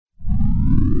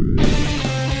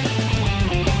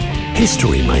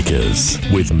History Makers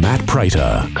with Matt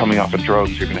Prater. Coming off of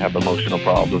drugs, you're going to have emotional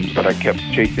problems, but I kept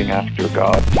chasing after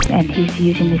God. And he's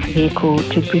using this vehicle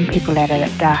to bring people out of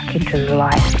that dark into the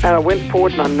light. And I went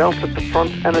forward and I knelt at the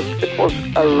front, and it was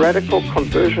a radical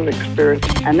conversion experience.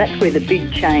 And that's where the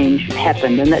big change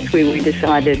happened, and that's where we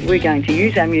decided we're going to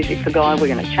use our music for God,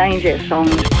 we're going to change our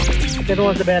songs. When I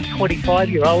was about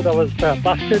 25-year-old, I was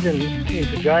busted and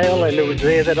into jail, and it was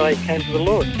there that I came to the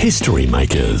Lord. History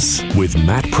Makers with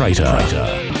Matt Prater.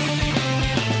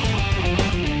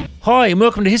 Hi and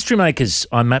welcome to History Makers.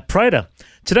 I'm Matt Prater.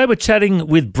 Today we're chatting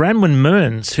with Bramwyn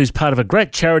Mearns, who's part of a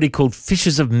great charity called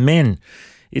Fishers of Men.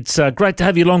 It's great to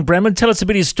have you along, Bramwyn. Tell us a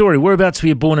bit of your story. Whereabouts were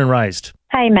you born and raised?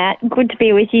 Hey, Matt. Good to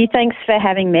be with you. Thanks for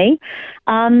having me.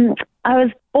 I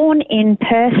was born in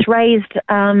Perth, raised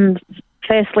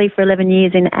firstly for 11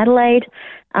 years in Adelaide,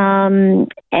 and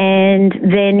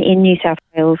then in New South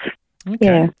Wales. Okay.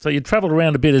 Yeah. So you travelled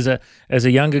around a bit as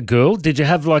a younger girl. Did you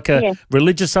have like a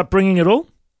religious upbringing at all?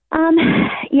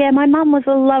 Yeah, my mum was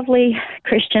a lovely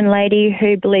Christian lady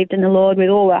who believed in the Lord with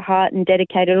all her heart and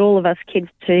dedicated all of us kids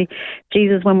to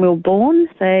Jesus when we were born.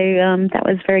 So that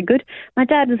was very good. My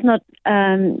dad was not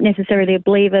necessarily a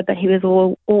believer, but he was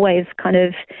always kind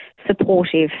of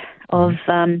supportive of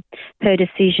her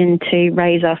decision to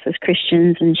raise us as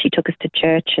Christians, and she took us to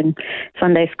church and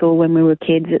Sunday school when we were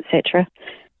kids, etc.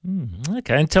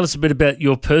 Okay, and tell us a bit about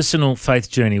your personal faith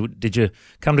journey. Did you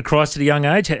come to Christ at a young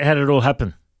age? How did it all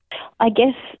happen? I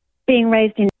guess being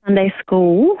raised in Sunday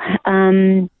school,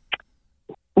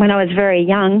 when I was very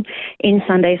young in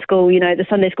Sunday school, you know, the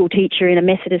Sunday school teacher in a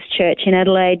Methodist church in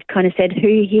Adelaide kind of said,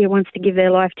 who here wants to give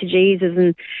their life to Jesus?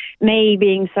 And me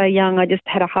being so young, I just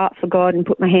had a heart for God and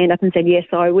put my hand up and said, yes,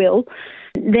 I will.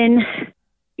 Then,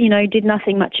 you know, did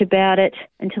nothing much about it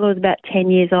until I was about 10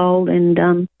 years old, and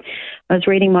I was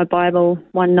reading my Bible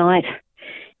one night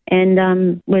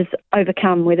and was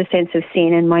overcome with a sense of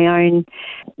sin and my own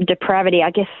depravity,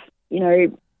 I guess, you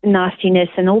know, nastiness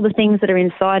and all the things that are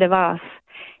inside of us.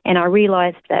 And I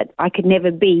realised that I could never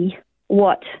be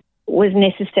what was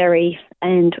necessary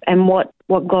and what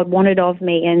God wanted of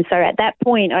me. And so at that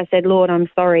point I said, Lord, I'm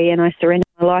sorry, and I surrendered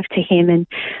my life to him and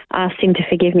asked him to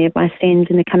forgive me of my sins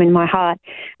and to come in my heart.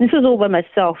 And this was all by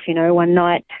myself, you know, one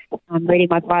night I'm reading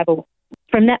my Bible.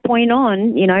 From that point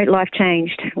on, you know, life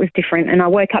changed. It was different. And I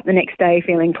woke up the next day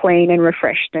feeling clean and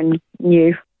refreshed and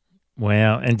new.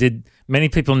 Wow. And did many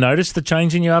people notice the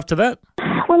change in you after that?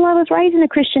 Well, I was raised in a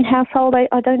Christian household.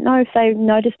 I don't know if they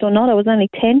noticed or not. I was only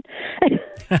 10.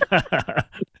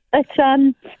 But,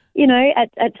 you know,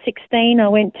 at 16, I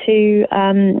went to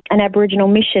an Aboriginal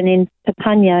mission in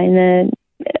Papunya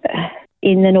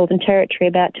in the Northern Territory,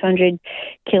 about 200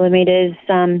 kilometres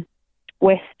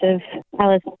west of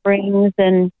Alice Springs,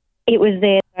 and it was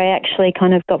there I actually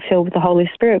kind of got filled with the Holy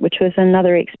Spirit, which was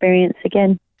another experience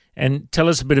again. And tell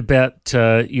us a bit about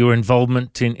your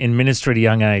involvement in ministry at a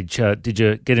young age. Did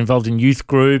you get involved in youth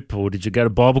group, or did you go to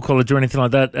Bible college or anything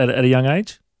like that at a young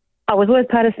age? I was always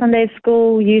part of Sunday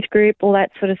school, youth group, all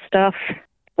that sort of stuff.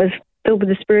 Was filled with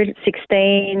the Spirit at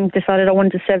 16, decided I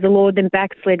wanted to serve the Lord, then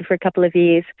backslid for a couple of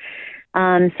years.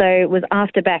 So it was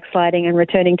after backsliding and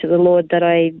returning to the Lord that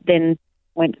I then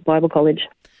went to Bible college.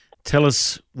 Tell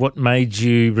us what made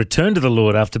you return to the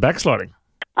Lord after backsliding.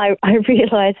 I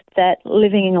realised that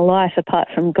living a life apart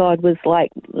from God was like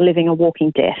living a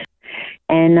walking death.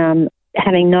 And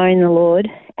having known the Lord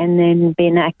and then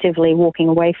been actively walking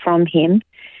away from him,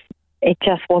 it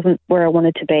just wasn't where I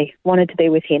wanted to be. Wanted to be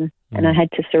with him. And I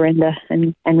had to surrender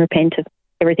and repent of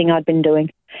everything I'd been doing.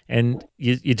 And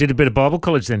you did a bit of Bible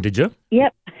college then, did you?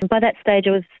 Yep. By that stage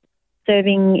I was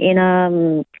serving in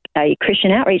a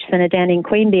Christian outreach centre down in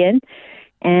Queanbeyan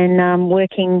and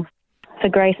working for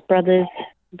Grace Brothers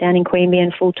down in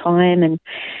Queanbeyan full-time, and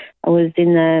I was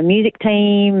in the music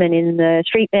team and in the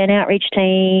street band outreach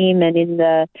team and in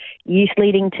the youth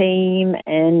leading team,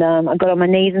 and I got on my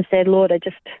knees and said, Lord, I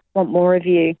just want more of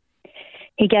you.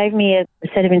 He gave me a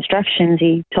set of instructions.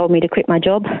 He told me to quit my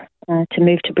job, to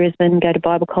move to Brisbane, go to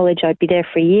Bible college. I'd be there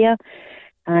for a year.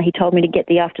 He told me to get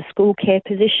the after-school care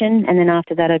position, and then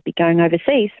after that I'd be going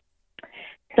overseas.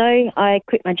 So I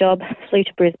quit my job, flew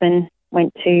to Brisbane,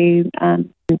 went to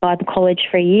Bible college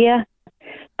for a year,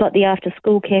 got the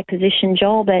after-school care position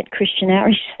job at Christian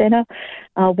Outreach Centre,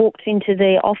 walked into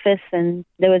the office, and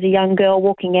there was a young girl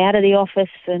walking out of the office,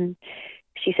 and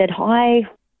she said, hi,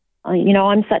 you know,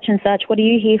 I'm such and such, what are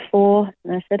you here for?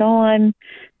 And I said, I'm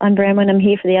Bramwyn, I'm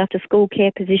here for the after-school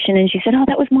care position. And she said,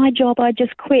 that was my job, I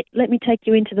just quit, let me take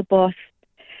you into the boss.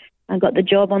 I got the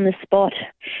job on the spot.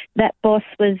 That boss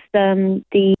was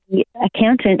the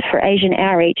accountant for Asian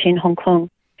Outreach in Hong Kong.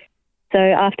 So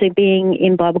after being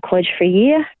in Bible college for a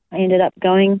year, I ended up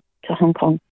going to Hong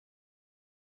Kong.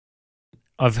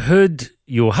 I've heard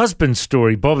your husband's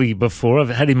story, Bobby, before. I've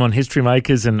had him on History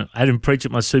Makers and had him preach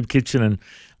at my soup kitchen, and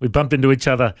we bumped into each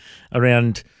other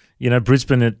around,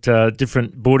 Brisbane at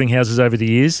different boarding houses over the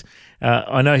years.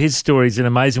 I know his story is an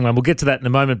amazing one. We'll get to that in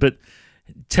a moment, but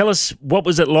tell us, what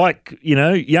was it like,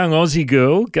 young Aussie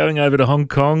girl going over to Hong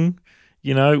Kong?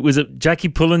 Was it Jackie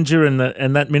Pullinger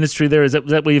and that ministry there? Was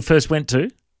that where you first went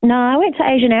to? No, I went to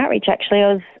Asian Outreach, actually.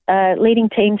 I was leading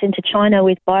teams into China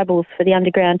with Bibles for the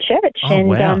underground church,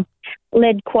 wow.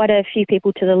 Led quite a few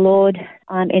people to the Lord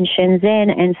in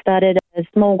Shenzhen, and started a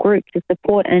small group to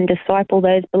support and disciple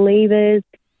those believers,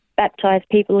 baptise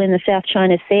people in the South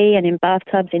China Sea and in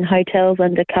bathtubs in hotels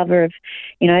under cover of,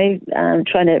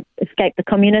 trying to escape the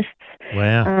communists.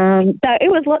 Wow. So it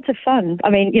was lots of fun. I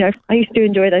mean, I used to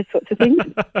enjoy those sorts of things.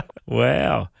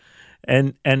 Wow.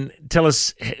 And tell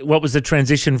us, what was the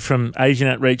transition from Asian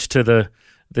Outreach to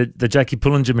the Jackie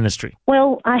Pullinger ministry?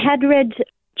 Well, I had read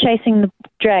Chasing the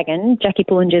Dragon, Jackie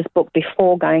Pullinger's book,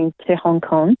 before going to Hong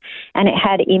Kong, and it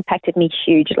had impacted me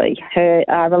hugely. Her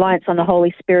reliance on the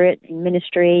Holy Spirit in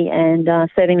ministry and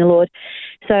serving the Lord.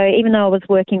 So even though I was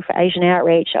working for Asian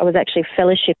Outreach, I was actually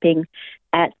fellowshipping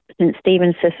at St.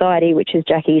 Stephen's Society, which is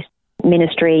Jackie's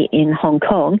ministry in Hong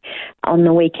Kong, on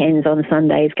the weekends, on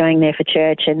Sundays, going there for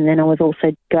church. And then I was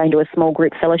also going to a small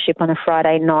group fellowship on a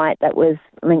Friday night that was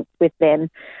linked with them.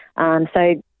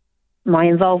 So my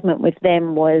involvement with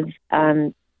them was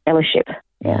fellowship.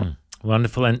 Yeah.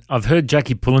 Wonderful. And I've heard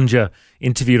Jackie Pullinger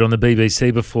interviewed on the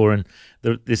BBC before, and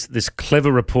this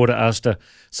clever reporter asked her,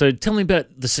 so tell me about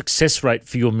the success rate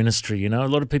for your ministry. A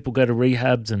lot of people go to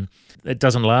rehabs and it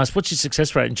doesn't last. What's your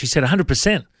success rate? And she said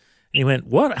 100%. And he went,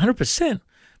 what, 100%?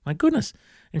 My goodness.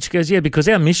 And she goes, yeah, because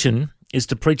our mission is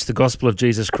to preach the gospel of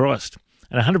Jesus Christ.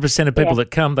 And 100% of people that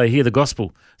come, they hear the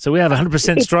gospel. So we have a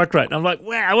 100% strike rate. And I'm like,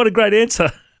 wow, what a great answer.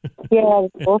 Yeah.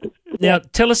 Awesome. Now,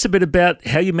 tell us a bit about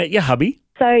how you met your hubby.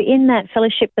 So in that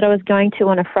fellowship that I was going to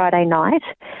on a Friday night,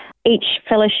 each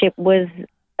fellowship was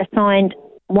assigned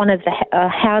one of the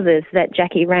houses that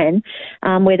Jackie ran,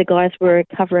 where the guys were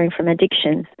recovering from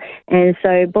addictions. And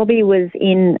so Bobby was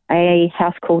in a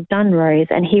house called Dunrose,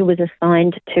 and he was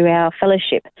assigned to our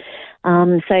fellowship.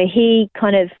 So he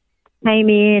kind of came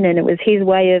in, and it was his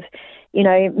way of,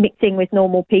 mixing with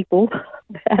normal people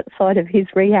outside of his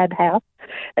rehab house.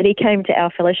 And he came to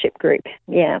our fellowship group.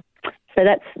 Yeah. So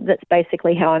that's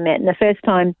basically how I met. And the first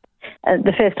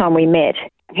time we met,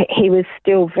 he was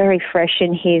still very fresh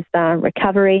in his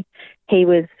recovery. He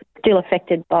was still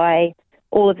affected by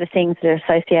all of the things that are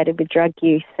associated with drug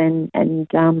use, and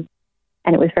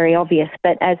it was very obvious.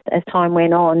 But as time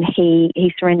went on,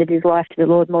 he surrendered his life to the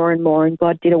Lord more and more, and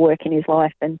God did a work in his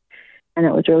life, and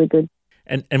that was really good.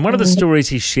 And one of the stories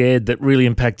he shared that really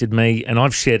impacted me, and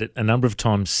I've shared it a number of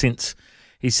times since,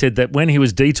 he said that when he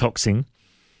was detoxing,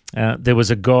 there was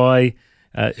a guy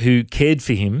who cared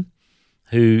for him,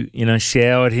 who,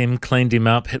 showered him, cleaned him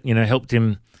up, helped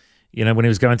him, when he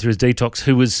was going through his detox,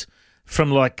 who was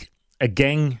from like a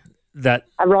gang that...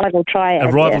 A rival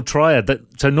triad. Triad.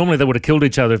 So normally they would have killed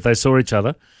each other if they saw each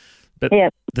other. But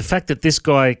the fact that this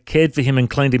guy cared for him and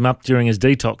cleaned him up during his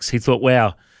detox, he thought,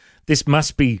 wow, this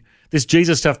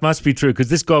Jesus stuff must be true, because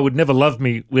this guy would never love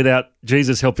me without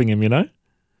Jesus helping him,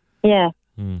 Yeah.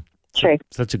 True.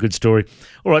 Such a good story.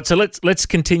 All right, so let's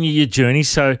continue your journey.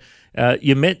 So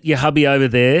you met your hubby over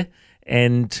there,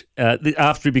 and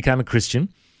after he became a Christian,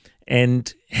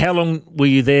 and how long were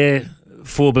you there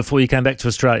for before you came back to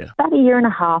Australia? About a year and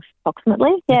a half,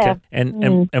 approximately. Yeah. Okay.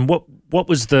 And what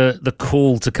was the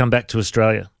call to come back to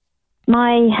Australia?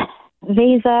 My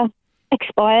visa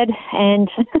expired, and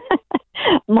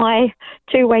my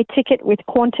two-way ticket with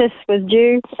Qantas was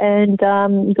due, and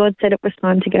God said it was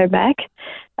time to go back.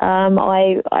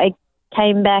 I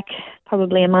came back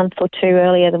probably a month or two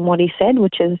earlier than what he said,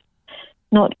 which is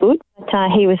not good,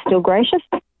 but he was still gracious.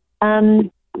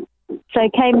 So I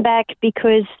came back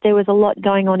because there was a lot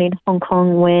going on in Hong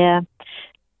Kong where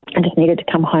I just needed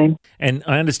to come home. And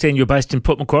I understand you're based in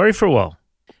Port Macquarie for a while.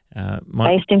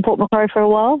 Based in Port Macquarie for a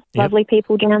while. Yep. Lovely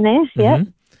people down there. Mm-hmm. Yeah.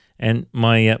 And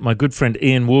my good friend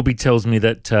Ian Warby tells me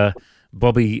that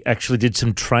Bobby actually did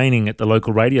some training at the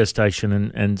local radio station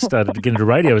and started to get into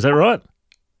radio. Is that right?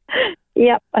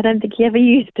 Yep. I don't think he ever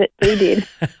used it, but he did.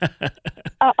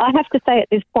 I have to say at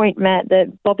this point, Matt,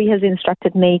 that Bobby has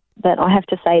instructed me that I have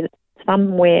to say that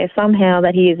somehow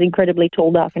that he is incredibly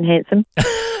tall, dark and handsome.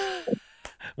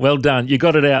 Well done. You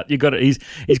got it out. You got it.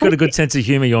 He's got a good sense of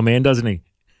humour, your man, doesn't he?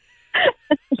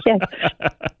 Yes.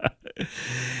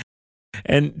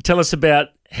 And tell us about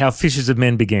how Fishers of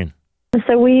Men began.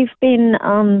 So we've been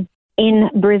in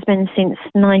Brisbane since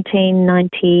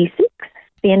 1996,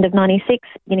 the end of 96,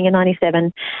 beginning of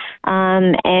 97.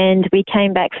 And we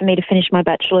came back for me to finish my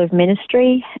Bachelor of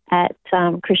Ministry at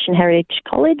Christian Heritage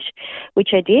College, which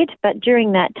I did. But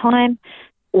during that time,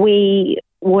 we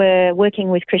were working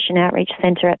with Christian Outreach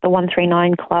Centre at the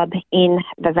 139 Club in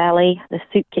the Valley, the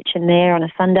soup kitchen there on a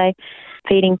Sunday,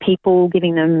 feeding people,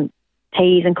 giving them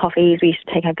teas and coffees. We used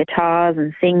to take our guitars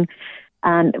and sing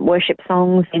worship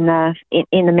songs in the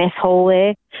mess hall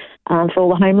there for all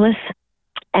the homeless.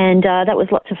 And that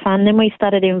was lots of fun. Then we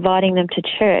started inviting them to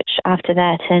church after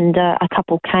that, and a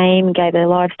couple came, gave their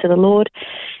lives to the Lord,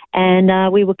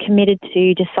 and we were committed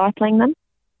to discipling them.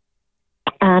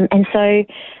 And so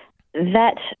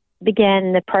that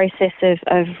began the process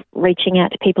of reaching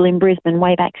out to people in Brisbane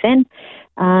way back then.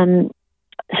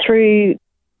 Through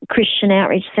Christian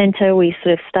Outreach Centre, we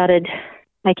sort of started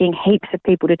taking heaps of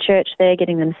people to church there,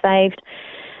 getting them saved.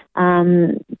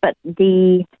 But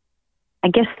the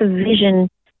vision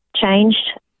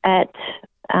changed at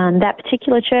that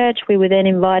particular church. We were then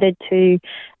invited to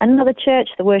another church,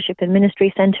 the Worship and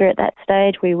Ministry Centre at that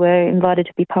stage. We were invited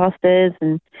to be pastors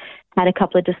and had a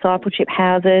couple of discipleship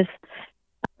houses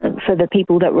for the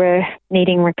people that were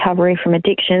needing recovery from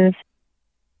addictions.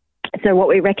 So what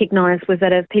we recognised was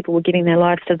that as people were giving their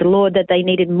lives to the Lord, that they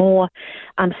needed more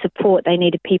support. They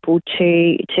needed people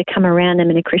to come around them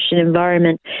in a Christian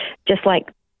environment, just like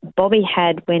Bobby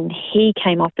had when he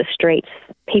came off the streets,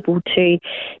 people to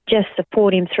just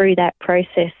support him through that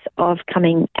process of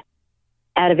coming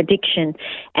out of addiction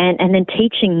and then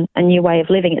teaching a new way of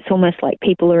living. It's almost like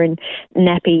people are in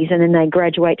nappies and then they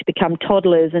graduate to become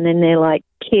toddlers and then they're like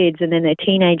kids and then they're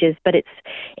teenagers, but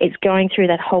it's going through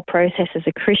that whole process as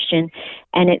a Christian,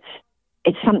 and it's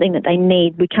something that they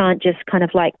need. We can't just kind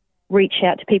of like reach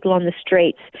out to people on the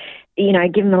streets, you know,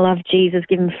 give them the love of Jesus,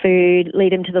 give them food,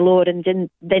 lead them to the Lord, and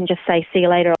then just say, see you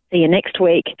later, I'll see you next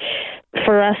week.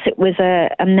 For us, it was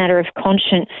a matter of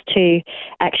conscience to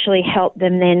actually help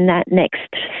them then that next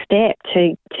step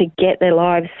to get their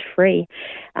lives free,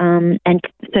 and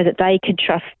so that they could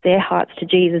trust their hearts to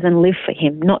Jesus and live for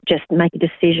him, not just make a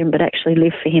decision, but actually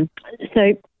live for him.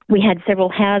 So we had several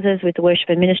houses with the Worship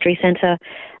and Ministry Centre,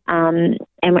 and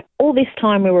all this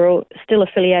time we were all still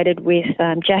affiliated with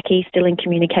Jackie, still in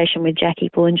communication with Jackie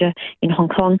Bullinger in Hong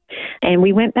Kong. And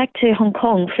we went back to Hong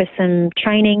Kong for some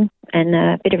training and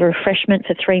a bit of a refreshment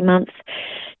for 3 months.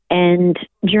 And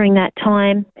during that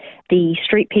time, the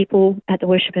street people at the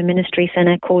Worship and Ministry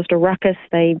Centre caused a ruckus.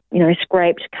 They,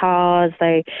 scraped cars.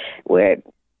 They were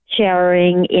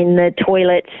showering in the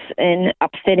toilets and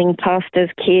upsetting pastors'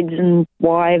 kids and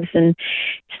wives. And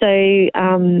so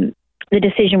the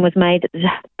decision was made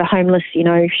that the homeless,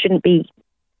 shouldn't be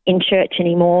in church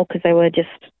anymore because they were just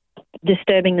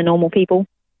disturbing the normal people.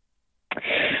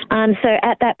 So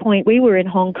at that point, we were in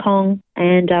Hong Kong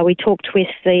and we talked with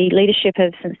the leadership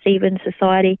of St. Stephen's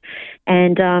Society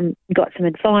and got some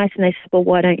advice, and they said, well,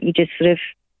 why don't you just sort of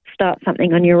start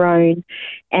something on your own?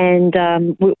 And,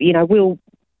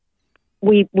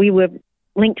 we were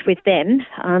linked with them,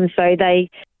 so they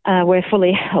were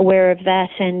fully aware of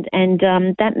that, and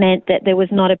that meant that there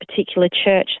was not a particular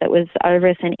church that was over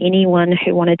us, and anyone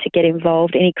who wanted to get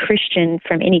involved, any Christian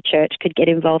from any church could get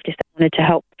involved if they wanted to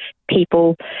help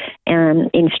people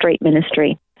in street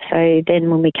ministry. So then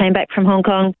when we came back from Hong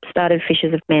Kong, started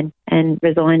Fishers of Men and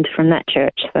resigned from that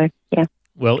church. So, yeah.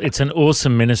 Well, it's an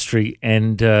awesome ministry,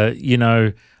 and,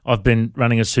 I've been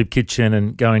running a soup kitchen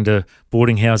and going to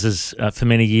boarding houses for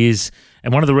many years.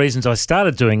 And one of the reasons I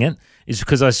started doing it is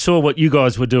because I saw what you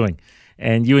guys were doing,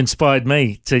 and you inspired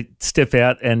me to step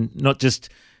out and not just,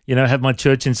 have my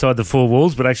church inside the four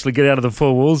walls, but actually get out of the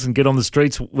four walls and get on the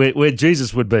streets where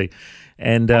Jesus would be.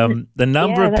 And the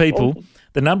number of people... Awesome.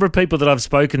 The number of people that I've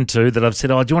spoken to that I've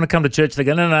said, oh, do you want to come to church? They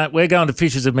go, no, we're going to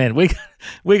Fishers of Men.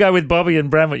 We go with Bobby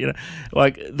and Bramwell.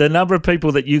 Like the number of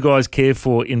people that you guys care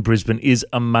for in Brisbane is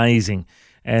amazing.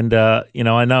 And, I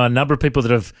know a number of people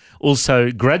that have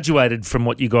also graduated from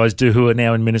what you guys do who are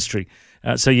now in ministry.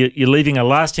 So you're leaving a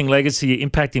lasting legacy. You're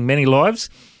impacting many lives.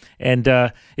 And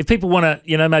if people want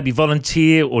to, maybe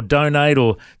volunteer or donate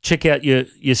or check out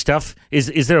your stuff,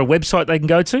 is there a website they can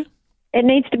go to? It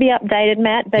needs to be updated,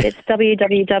 Matt, but it's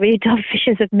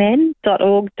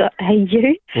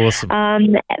www.fishersofmen.org.au. Awesome.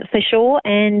 For sure,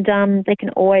 and they can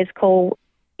always call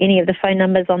any of the phone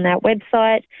numbers on that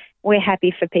website. We're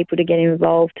happy for people to get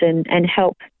involved and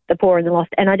help the poor and the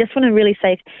lost. And I just want to really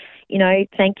say,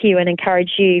 thank you and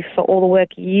encourage you for all the work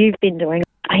you've been doing.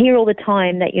 I hear all the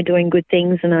time that you're doing good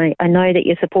things, and I know that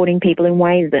you're supporting people in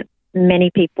ways that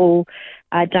many people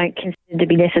don't consider to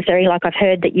be necessary. Like I've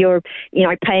heard that you're,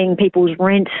 paying people's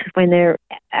rent when they're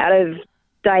out of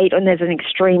date and there's an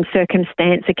extreme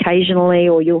circumstance occasionally,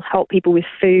 or you'll help people with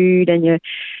food, and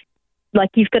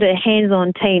you've got a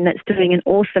hands-on team that's doing an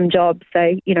awesome job.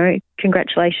 So,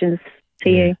 congratulations to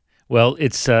you. Well,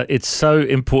 it's so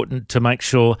important to make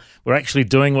sure we're actually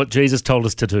doing what Jesus told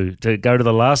us to do, to go to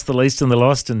the last, the least and the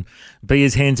lost, and be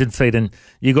his hands and feet. And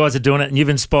you guys are doing it, and you've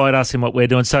inspired us in what we're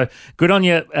doing. So good on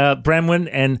you, Bramwin,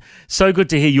 and so good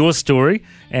to hear your story.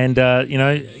 And,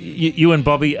 you and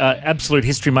Bobby are absolute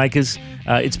history makers.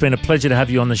 It's been a pleasure to have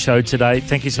you on the show today.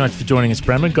 Thank you so much for joining us,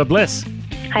 Bramwin. God bless.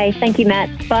 Hey, thank you,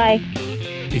 Matt. Bye.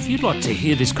 If you'd like to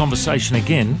hear this conversation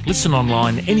again, listen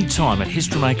online anytime at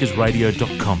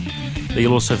historymakersradio.com. There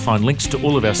you'll also find links to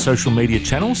all of our social media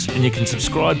channels, and you can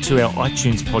subscribe to our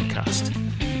iTunes podcast.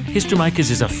 History Makers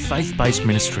is a faith-based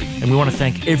ministry, and we want to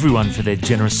thank everyone for their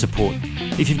generous support.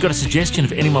 If you've got a suggestion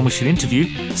of anyone we should interview,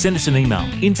 send us an email,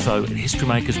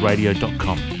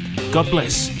 info@historymakersradio.com. God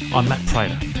bless. I'm Matt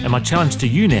Prater, and my challenge to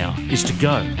you now is to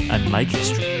go and make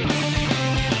history.